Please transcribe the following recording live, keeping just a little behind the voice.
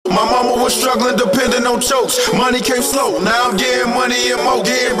struggling, depending on chokes. Money came slow, now I'm getting money and more.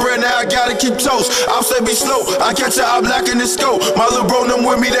 Getting bread, now I gotta keep toast. I'll say be slow, I catch a eye black in the scope. My little bro, them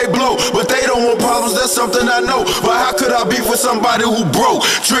with me, they blow. But they don't want problems, that's something I know. But how could I beef with somebody who broke?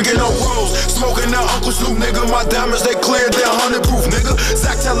 Drinking on rose, smoking that Uncle Snoop, nigga. My diamonds, they clear, they're 100 proof, nigga.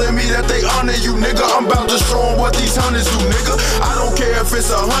 Zach telling me that they honor you, nigga. I'm about to show them what these hundreds do, nigga. I don't care if it's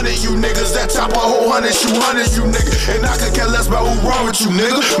 100, you niggas. That chop a whole 100, shoot 100, you nigga. And I could care less about who wrong with you,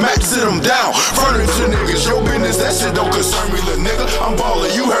 nigga. Max sit them down, furniture niggas. Your business, that shit don't concern me, little nigga. I'm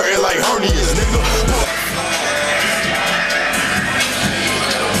ballin', you hurtin' like hernias, nigga.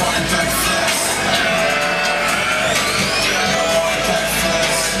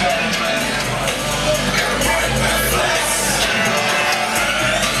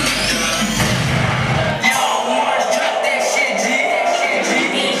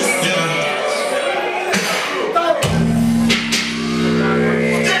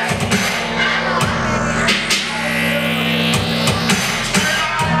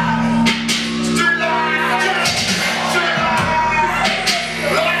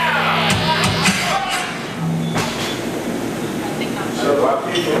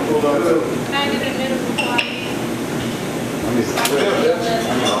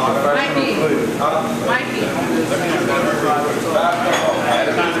 Mikey.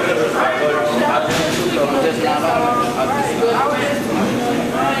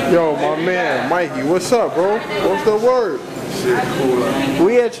 Yo, my man, Mikey, what's up, bro? What's the word? Shit cool.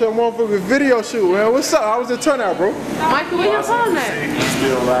 We at your motherfucking video shoot, man. What's up? How was the turnout, bro? Mikey, where your phone at?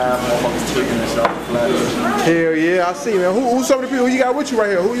 Still live, motherfuckers tweaking and shit. Hell yeah, I see, man. Who's some of the people you got with you right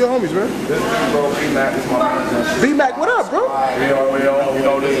here? Who your homies, man? This bro, B-Mac, this my man. B-Mac, what up, bro? Ill Will, you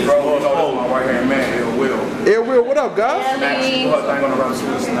know this, bro. You know this my right hand man, Ill Will. Ill Will, what up, guys? Snatch, thing on the run,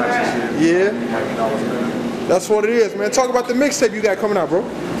 snatch and shit. Yeah. Mikey Dollaz, man. That's what it is, man. Talk about the mixtape you got coming out, bro.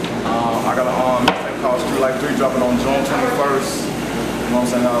 I got a mixtape called Street Life 3 dropping on June 21st. You know what I'm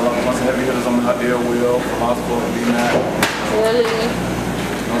saying? I got a bunch of heavy hitters on the Ill Will, Philosopher, B-Mac. Really? You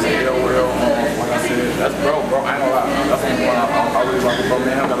know what I'm saying? Ill Will, like I said, that's bro, I ain't gonna lie. That's the one I really rock with, bro.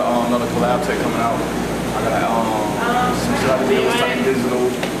 Man, I got another collab tape coming out. I got some shit I did with Sunny Digital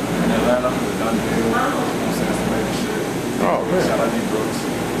in Atlanta. Done deal. You know what I'm saying? Some major shit. Oh, man. Shout out to Brooks.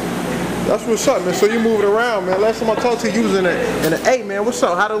 That's what's up, man. So you moving around, man. Last time I talked to you was in the 8, man. What's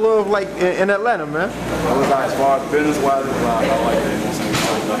up? How the love like in Atlanta, man? It was like, as far as business-wise, it was like, I like it. You know what I'm saying? I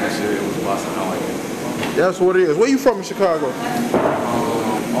done that shit. It was awesome. I like it. That's what it is. Where you from in Chicago?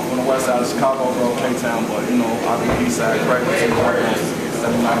 I'm from the west side of Chicago, bro, K-Town, but you know, I'm on the east side, right?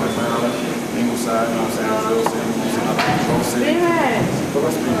 79 Maryland, Ingleside, you know what I'm saying? Phil City, you know what I'm saying? Grove City. The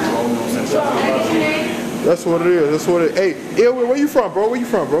rest of people, bro, you know what I'm saying? Shout out to you. That's what it is. That's what it is. Hey, Ill, where you from, bro? Where you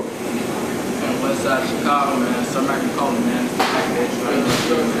from, bro? West side of Chicago, man. Some I can call it, man.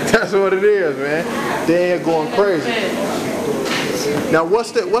 That's what it is, man. They ain't going crazy. Now,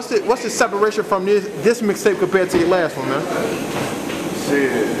 what's the separation from this mixtape compared to your last one, man?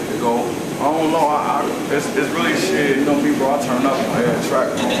 Shit, I don't know. It's really shit. You know me, bro. I turn up on every track,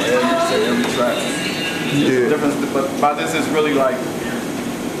 bro. Every track. Yeah. The difference, but by this is really like,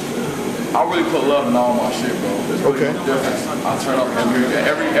 I really put love in all my shit, bro. There's really no difference. I turn up every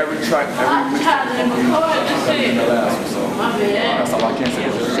track, every mixtape in the last one. So that's all I can say.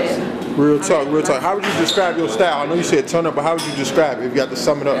 Real talk, real talk. How would you describe your style? I know you said turn up, but how would you describe it if you got to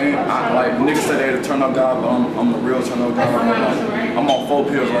sum it up? Like niggas say they're the turn up guy, but I'm the real turn up guy. I'm on 4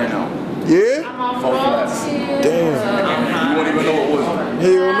 pills right now. Yeah? 4 flats. Damn. You wouldn't even know what was.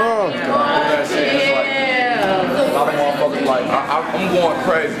 Hell no. That shit, it's like, a lot of motherfuckers like, I'm going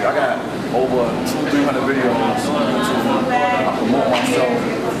crazy. I got over 200-300 videos on YouTube. I promote myself.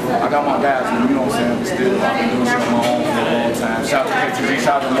 I got my guys, you know what I'm saying? Still, I've been doing shit on my own for a long time. Shout out to KTG,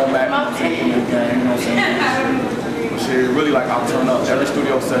 shout out to Momac, you know what I'm saying? But shit, really like I turn up. Every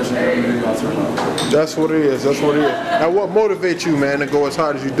studio session, every video I turn up. That's what it is, that's what it is. Now what motivates you, man, to go as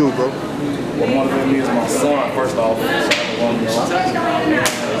hard as you do, bro? What motivates me is my son, first off.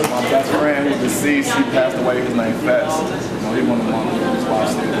 My best friend who's deceased, he passed away, his name Fats. You know, he one of my reasons why I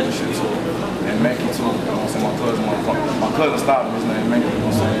still do this shit too. And Mikey too, you know what I'm saying? My cousin stopped his name Mikey, you know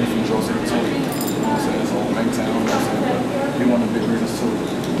what I'm saying? He's from Joe City too. You know what I'm saying? So Maytown, you know what I'm saying? But he one of the big reasons too.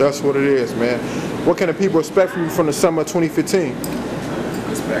 That's what it is, man. What can the people expect from you from the summer of 2015?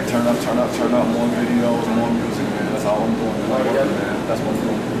 Expect turn up, more videos, more music, man. That's all I'm doing, man. That's what I'm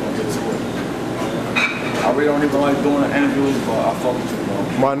doing. I'll get to it. I really don't even like doing the interviews, but I fuck with you, bro.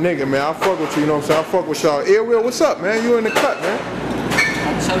 My nigga, man, I fuck with you, you know what I'm saying? I fuck with y'all. Ill Will, what's up, man? You in the cut, man?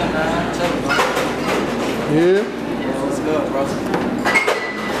 I'm chilling, man. I'm chilling, bro. Yeah? Yeah, what's good, bro?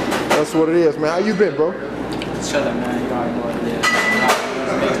 That's what it is, man. How you been, bro? Chilling, man. You already know what it is.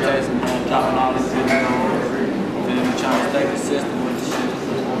 Mixtapes, man. Drop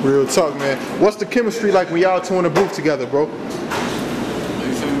Real talk, man. What's the chemistry like when y'all two in the booth together, bro? You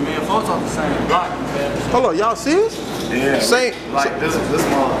feel me? Me and folks on the same block, man. Hold on, y'all serious? Yeah. Same. Like this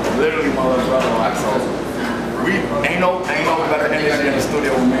literally my little brother. Like, so we ain't no better energy in the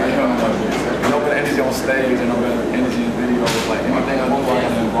studio with me and him. Like, no better energy on stage and no better energy in videos. Like anything I do, I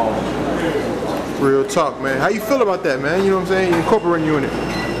am involved. Real talk, man. How you feel about that, man? You know what I'm saying? He incorporating you in it.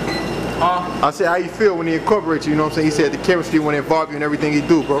 I said, how you feel when he incorporates you? You know what I'm saying? He said the chemistry when he involve you in everything he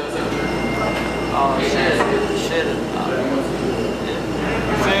do, bro. Shit.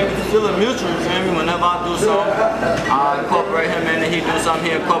 You feel it mutual, you feel me? Whenever I do something, I incorporate him in it, he do something,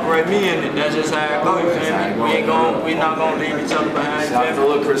 he incorporate me in it. That's just how it go, you feel me? We not gonna leave each other behind. Shout out to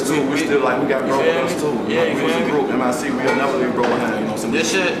Lil Chris too. We still like we got bro with us too. Yeah, you feel me? Group MIC, we'll never leave bro behind. You know what I'm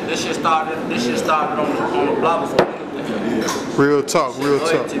saying? This shit started on the block before anything. Yeah. Real talk, real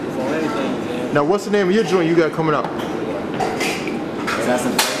talk. Before anything. Now, what's the name of your joint you got coming up? You got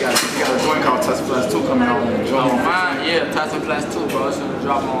a joint called Tyson Flash 2 coming out in June. Oh, mine, yeah, Tyson Flash 2, bro. It's gonna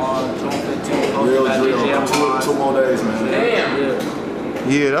drop on June 15th. Real drill. Two more days, man. Damn.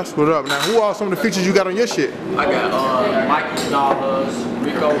 Yeah, that's what up. Now, who are some of the features you got on your shit? I got Mikey Dollaz,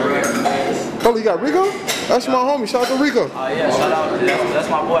 Rico Records. Oh, you got Rico? That's my homie. Shout out to Rico. Yeah, shout out. That's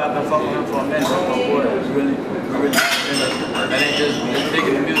my boy. I've been fucking with him for a minute. That's my boy. Really. That ain't just big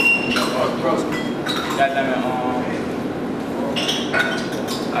in the music.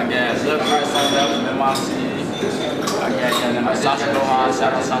 I got Lil Chris on that was in my city. I got Sasha Dollaz,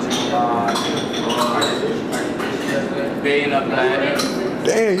 shout out Sasha Dollaz. Being up black.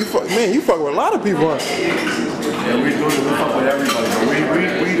 Damn, you fuck with a lot of people, huh? Yeah, we fuck with everybody.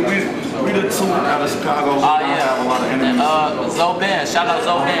 We the two out of Chicago. Oh yeah, have a lot of enemies. Zoban, shout out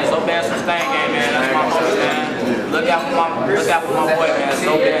Zoban. Zoban from Stain Game, man. That's my boy, man. Look out for my boy, man.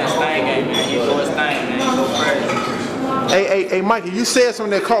 Zoban, Stain Game, man. He doing his thing, man. He go crazy. Hey, Mikey, you said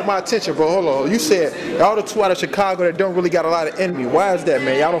something that caught my attention, bro. Hold on. You said y'all the two out of Chicago that don't really got a lot of enemy. Why is that,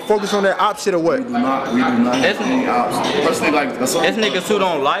 man? Y'all don't focus on that op shit or what? We do not have any ops. Personally, like, it's niggas who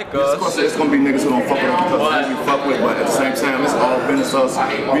don't like us. Of course, it's gonna be niggas who don't fuck with us because we fuck with, but at the same time, it's all business us.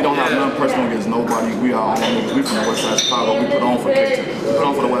 We don't have nothing personal against nobody. We are all niggas. We from the west side of Chicago. We put on for KT. We put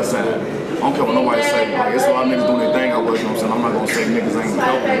on for the west side. I don't care what nobody say. Like, it's a lot of niggas doing their thing out west, you know what I'm saying? I'm not gonna say niggas ain't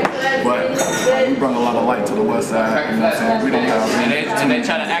helping, but we bring a lot of light to the west side, you know what I'm saying? We don't have and they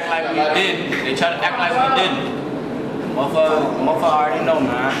try to act like we didn't. They try to act like we didn't. Motherfucker already know,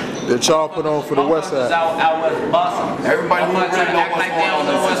 man. That y'all put on for the west side. Out west busting. Everybody who really know what's going on in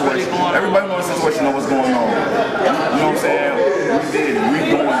the situation. Everybody knows the situation, know what's going on. You know what I'm saying? We did it. We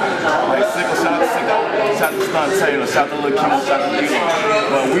doing it. Like Sickle, shout out to Stunt Taylor, shout out to Lil Kim, shout out to Lilo.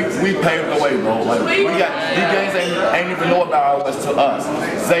 But we paved the way, bro. Like we got these guys ain't even know about what's to us.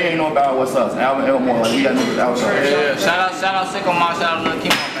 Zay ain't know about what's us. Alvin Elmore, like we got niggas out there. Yeah. Shout out Sickle Mom, shout out Lil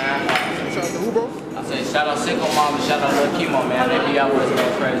Kim, man. Shout out to who, bro? I say shout out Sickle Mom and shout out Lil Kim, man. They be out west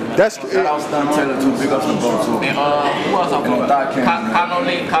going crazy, man. That's shout out Stunt Taylor too. Big up to the bro too. And who else I'm going? Cago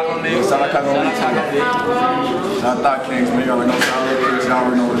Lee. Shout out Cago Lee. Shout out Thot Kings, man. You already know. Shout out Chris. Y'all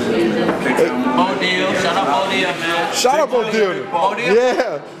already know what it is, man. Bodil, shout out Bodil, man. Shout out Bodil.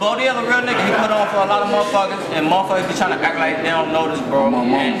 Yeah. Bodil a real nigga. He put on for a lot of motherfuckers, and motherfuckers be trying to act like they don't know this, bro.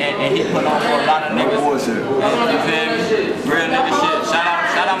 And he put on for a lot of niggas. Bullshit. You feel me? Real nigga shit.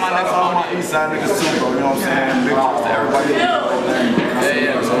 Shout out my niggas. All my east side niggas too, bro. You know what I'm saying? Big ups to everybody. Yeah.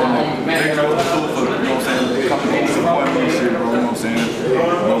 So, niggas know what to do for, you know what I'm saying? Company support me and shit, bro. You know what I'm saying?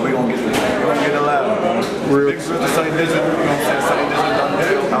 But we gon' get it loud, bro. Big ups to Sunny Digital, you know what I'm saying? Sunny Digital done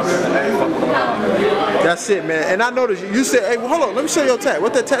it. Out there, hey, fuck with them. That's it, man. And I noticed you said, hey, hold on, let me show your tat.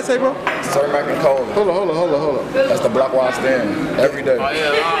 What that tat say, bro? Sir Mac and Cole. Hold on. That's the block where I stand every day.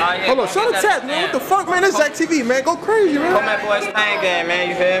 Hold on, show the tat, man. What the fuck, man? This is Zach TV, man. Go crazy, man. Come at boys Stain Game, man.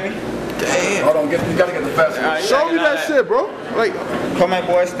 You feel me? Damn. Hold on, you gotta get the fast one. Show me that shit, bro. Like, come at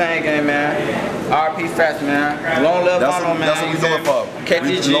boys Stain Game, man. RP Fast, man. Long live Bono, man. That's what we doing for.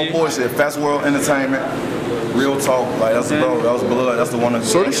 KTG. No bullshit. Fast World Entertainment. Real talk. Like, that's the bro. That was blood. That's the one that.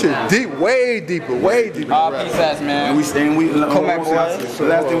 So this shit deep, way deeper. RP Fast, man. And we come at boys.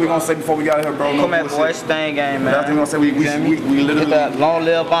 Last thing we gonna say before we got here, bro. Come at boys Stain Game, man. Last thing we gonna say, we literally. Get that long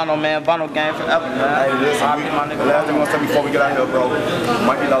live Bono, man. Bono game forever, man. Hey, listen, the last thing we gonna say before we get out here, bro.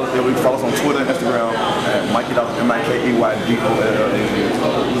 Mikey Dollaz, we follow us on Twitter and Instagram at Mikey Dollaz, MIKEYDOLLAZ. You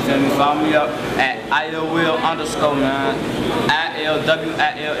feel me? Follow me up at ILWill_, man. ILWill_. ALW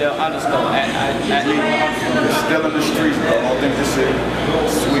at LL underscore. Still in the streets, bro. I don't think this shit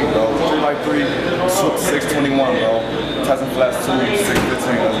sweet, bro. 3 621, bro. Tyson Flash 2,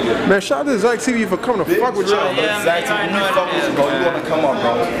 615. Man, shout out to Zach TV for coming to fuck with y'all. Yeah, Zach TV, fuck with you, bro. You wanna come up,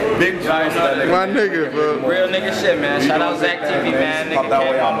 bro. Big giant that nigga. My nigga, bro. Real nigga shit, man. Shout out Zach TV, man. Nigga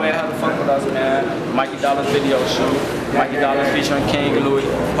came all the way how to fuck with us, man. Mikey Dollaz video shoot. Mikey Dollaz featuring King Louis.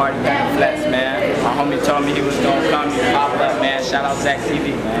 Party Gang Flats, man. My homie told me he was gonna come. He popped up, man. Shout out Zach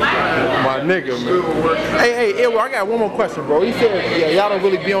TV, man. My nigga, man. Hey, Edward, I got one more question, bro. He said, yeah, y'all don't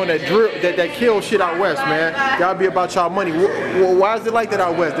really be on that drill, that kill shit out west, man. Y'all be about y'all money. Why is it like that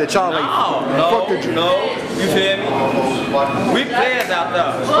out west? That y'all like fuck the drill? No, you feel me? We players out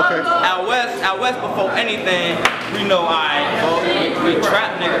there. Okay. Out west before anything, we know we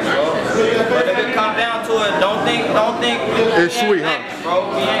trap niggas, bro. But if it come down to it, don't think It's sweet, huh? bro.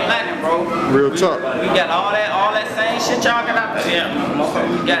 We ain't lacking, bro. Real talk. We got all that same shit y'all got out there.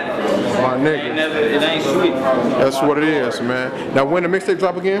 Yeah, we got it. My nigga. It ain't sweet, bro. That's what it is, man. Now when the mixtape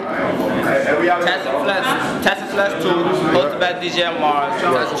drop again? Tassin Flash 2, hosted by DJ Mars.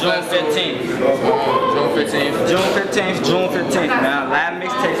 June 15th. June 15th, man. Live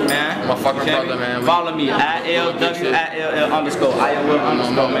mixtapes, man. My fucking brother, man. Follow me at LW underscore. IOL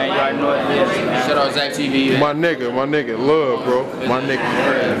underscore, man. You already know what it is, man. Shout out Zach TV. My nigga, love, bro. My nigga.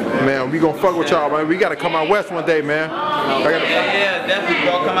 Man, we gonna fuck with y'all, man. We gotta come out west one day, man. Yeah, definitely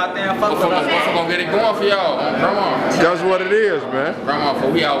go come out there and fuck with us. We're gonna get it going for y'all, grandma. That's what it is, man. Grandma, for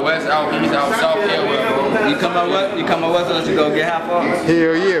we out west, out east, out south, everywhere, bro. You come out west, let you go get half off.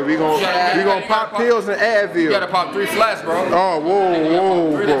 Hell yeah, we gonna pop pills and Advil. You gotta pop 3 flats, bro. Oh,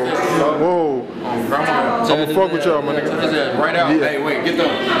 whoa, bro. Whoa. Grandma. I'ma fuck with y'all, my nigga. Right out. Yeah. Hey, wait, get them.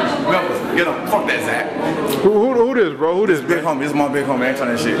 Get them. Fuck that, Zach. Who this, bro? Who this, Big man? homie. This is my big homie. I ain't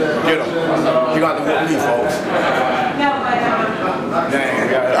trying that shit. Get him. You got to whoop me, folks.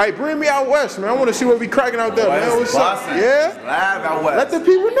 Dang, Hey, bring me out west, man. I want to see what we cracking out there, man. What's up? Yeah? Live out west. Let the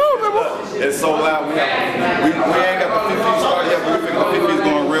people know, man. It's so loud. We ain't got the 50 started yet, but we think the 50 is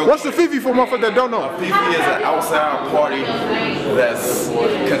going real. What's the Fifi for motherfuckers that don't know? 50 is an outside party that's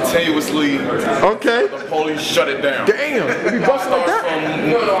continuously. Okay. The police shut it down. Damn. It be busting like that?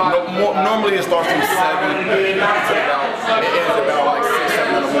 Normally it starts from 7 to about, it ends about like 6,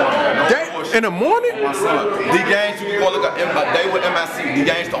 7 in the morning. No bullshit. In the morning? My son, D-Games, you want to look at a day with MIC.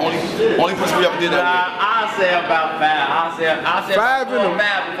 D-Games the only person we ever did that with. I'll say about 5. I'll say 5 in the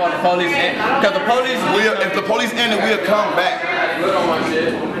 5 before the police end. Because the police If the police ended, we'll come back.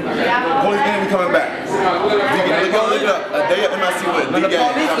 Police ended, we coming back. Look it up. A day of MIC with when the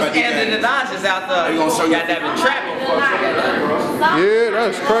D-Games. police was ending the Dodgers out there, They gonna show you. got that been trapping. Yeah,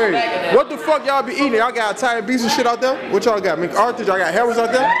 that's crazy. What the fuck y'all be eating? Y'all got Italian beef and shit out there? What y'all got? McArthur's? Y'all got Harris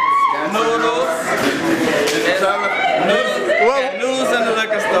out there? Noodles. Noodles in the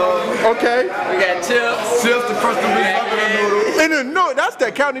liquor store. Okay. We got chips. Chips, the first thing we fucking the noodles. In the no, that's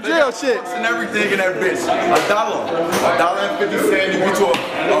that county jail shit. And everything in that bitch. $1.50. You get to a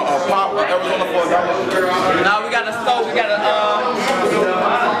pop of Arizona for $1. Now we got a store. We got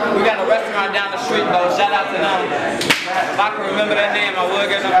a restaurant down the street though. Shout out to them. If I can remember that name, I will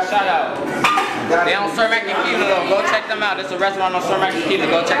give them a shout out. They on Cermak and Keela though. Go check them out. It's a restaurant on Cermak and Keela.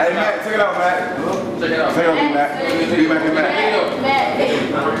 Go check Hey, them out. Matt, check it out, Matt. Check it out, Matt. B-Mac and Matt.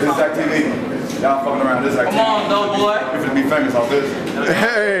 This is Zach TV. Y'all fucking around. This is Zach TV. Come on, though, boy. We finna be famous off this.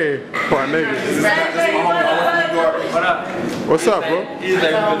 Hey, my nigga. This is Matt. This is my homie. I work in New York. What up? What's up, bro? He's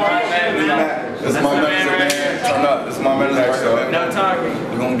like, B-Mac. This is my manager, man. Turn up. This is my manager. no talking.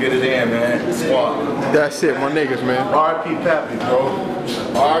 We're gonna get it in, man. Squad. That's it, my niggas, man. R.I.P. Pappy, bro.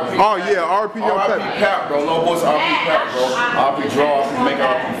 R.I.P. Oh yeah, RP Young R.I.P. Pep. Pap, bro. No boys R.I.P. Pap, bro. R.I.P. Draw, R.I.P. Make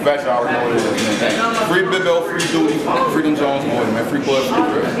R.I.P. Fashion. I already know what it is, man. Free Bibbo, free Duty, Freedom Jones, boys, man. Free Blood, free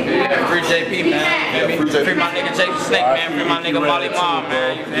Chris. Yeah, free JP, man. Yeah, free JP. Free my nigga Jake the Snake, man. Free my nigga Molly Mom,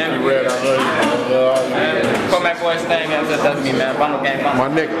 man. You feel me? Red, I love you, man. Come back, boys, thing, man. That's me, man. Bundle gang, My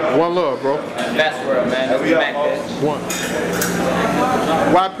nigga, one love, bro. Fast world, man. That's me back, bitch. One.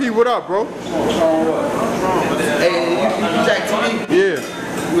 YP, what up, bro? Hey, you Jack TV? Yeah.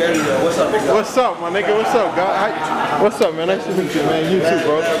 What's up, big dog? What's up, my nigga? What's up, God? What's up, man? Nice to meet you, man. You too,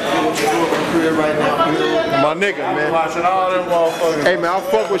 bro. Right now, My nigga, man. Watching all them motherfuckers. Hey, man, I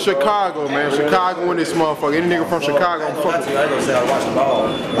fuck with Chicago, man. Chicago in this motherfucker. Any nigga from Chicago, I'm fucking with. I ain't gonna say I watch them all.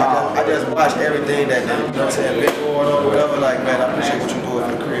 I just watch everything that they, you know what I'm saying, big board or whatever. Like, man, I appreciate what you doing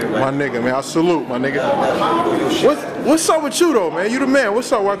for the career, man. My nigga, man. I salute, my nigga. What's up with you, though, man? You the man.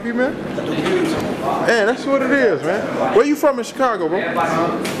 What's up, YP, man? Man, that's what it is, man. Where you from in Chicago, bro?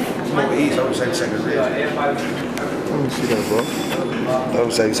 Over east, I would say the second ridge. Let me see that, bro. I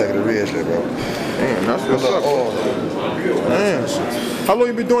would say the second ridge, bro. Damn, that's what's up. Damn. How long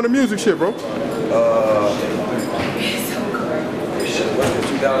you been doing the music shit, bro? Shit, was it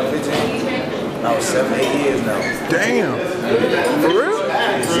 2015? I was 7, 8 years now. Damn. For real?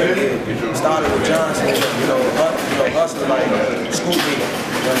 Started with Johnson, hustling like school me.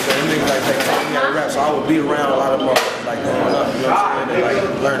 You know what I'm saying? Niggas like take me out of rap, so I would be around a lot of motherfuckers like growing up, you know what I'm saying? And like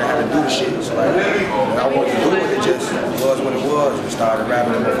learning how to do shit. So like when I wanted to do it, it just was what it was. We started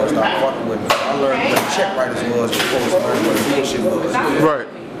rapping and motherfuckers started fucking with me. I learned what check writers was before I learned what bullshit was. Right.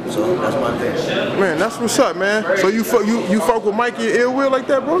 So that's my thing. Man, that's what's up, man. So you fuck with Mikey and Ill Will like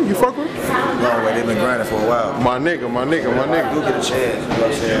that, bro? You fuck with him? Long way, they've been grinding for a while. My nigga. I do get a chance, you know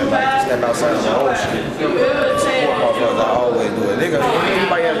what I'm saying? Like to step outside of my own shit. Support motherfuckers, I always do it. Nigga,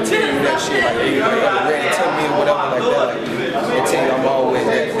 anybody ever tell you that shit, like anybody ever ready to tell me or whatever like that, like they tell you I'm always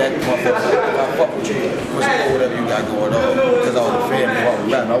that motherfucker. If I fuck with you, whatever you got going on. Because I was a fan of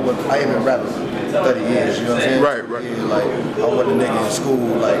rapping. I ain't been rapping 30 years, you know what I'm saying? Right. Yeah, like, I wasn't a nigga in school,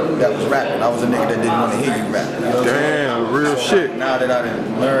 like, that was rapping. I was a nigga that didn't want to hear you rap. You know what Damn, real shit. Now that I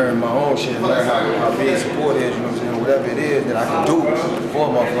done learned my own shit, learn how big support is, you know what I'm saying? Whatever it is that I can do for a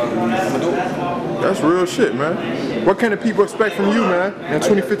motherfucker, I'm gonna do it. That's real shit, man. What can the people expect from you, man, in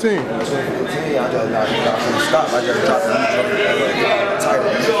 2015? In 2015, I couldn't stop. I just dropped a new title.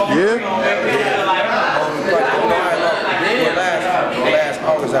 Yeah? Last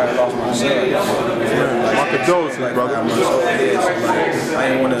August, I lost my son. My condolences, brother. I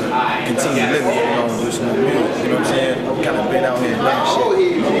didn't want to continue living, do some more music. You know what I'm saying? I've kind of been out here doing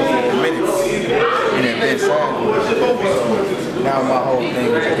shit for a minute. And then been sad. So now my whole thing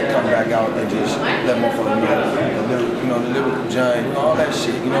is just to come back out and just let motherfuckers know. The lyrical giant, all that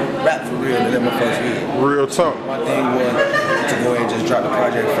shit. Rap for real and let motherfuckers hear. Real talk. My thing was to go ahead and just drop the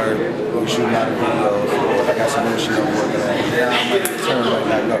project first. We shoot a lot of videos. I got some new shit I'm working on. Now I might turn right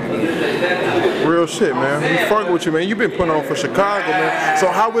back up again. Real shit, man. We fucking with you, man. You've been putting on for Chicago, man. So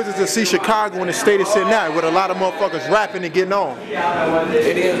how is it to see Chicago in the state it's in now with a lot of motherfuckers rapping and getting on?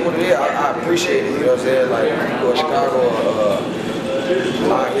 It is what it is. I appreciate it, you know what I'm saying? Like, for Chicago,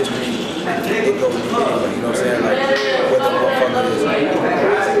 our history, it goes deep anyway, you know what I'm saying? Like, whether the motherfucker is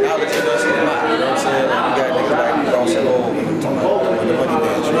acknowledging us or not, you know what I'm saying? Like, you got niggas like Ross and Old, talking about the money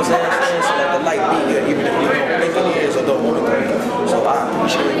dance, you know what I'm saying? So, like, the light media, even if you don't think it is or don't want to do it. So I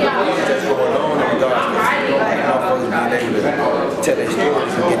appreciate it that's going on in regards to, like, motherfuckers being able to tell their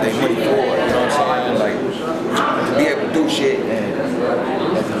stories and get their money forward, you know what I'm saying? Like, to be able to do shit and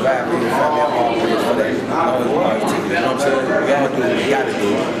as a vibe for your family, I'm always for that. I always want to take it, you know what I'm saying? We all do what we got to do,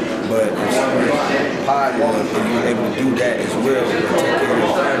 but if something positive and you're able to do that as well, to take care of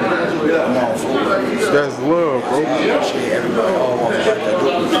your family, I'm all for it. That's love, bro. Everybody all wants to do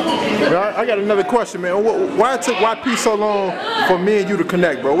it. I got another question, man. Why it took YP so long for me and you to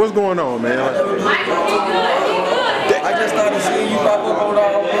connect, bro? What's going on, man? I just started seeing you pop up on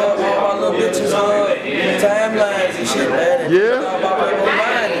all my little bitches' timelines and shit, man. And Yeah?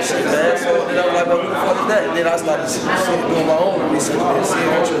 Online and shit, man. So then I was like, what the fuck is that? And then I started doing my own research and seeing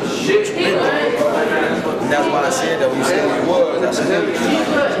what you been doing. And that's why I said that when you said it was, I said, I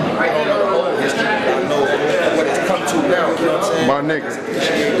don't know the whole history. I know what it's come to now, you know what I'm saying? My nigga. The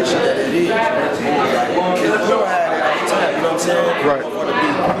shit that it is. Like, we don't have that all the time, you know what I'm saying? Right. I want to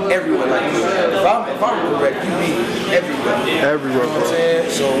be everywhere. Like, if I'm correct, you be everywhere. Everywhere. You know what I'm saying?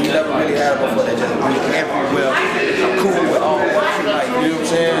 So we never really had before that just be everywhere. I'm cool with all that. Like, you know what I'm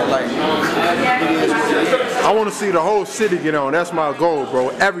saying? Like, it is what it is. I want to see the whole city get on. That's my goal, bro.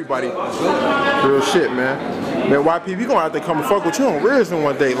 Everybody. Real shit, man. Man, YP, we gonna have to come and fuck with you on Reason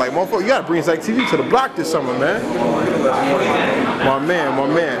one day. Like, motherfucker, you gotta bring Zach TV to the block this summer, man. My man.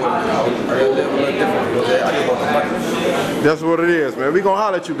 That's what it is, man. We gonna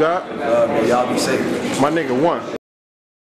holler at you, God. Y'all be safe. My nigga, one.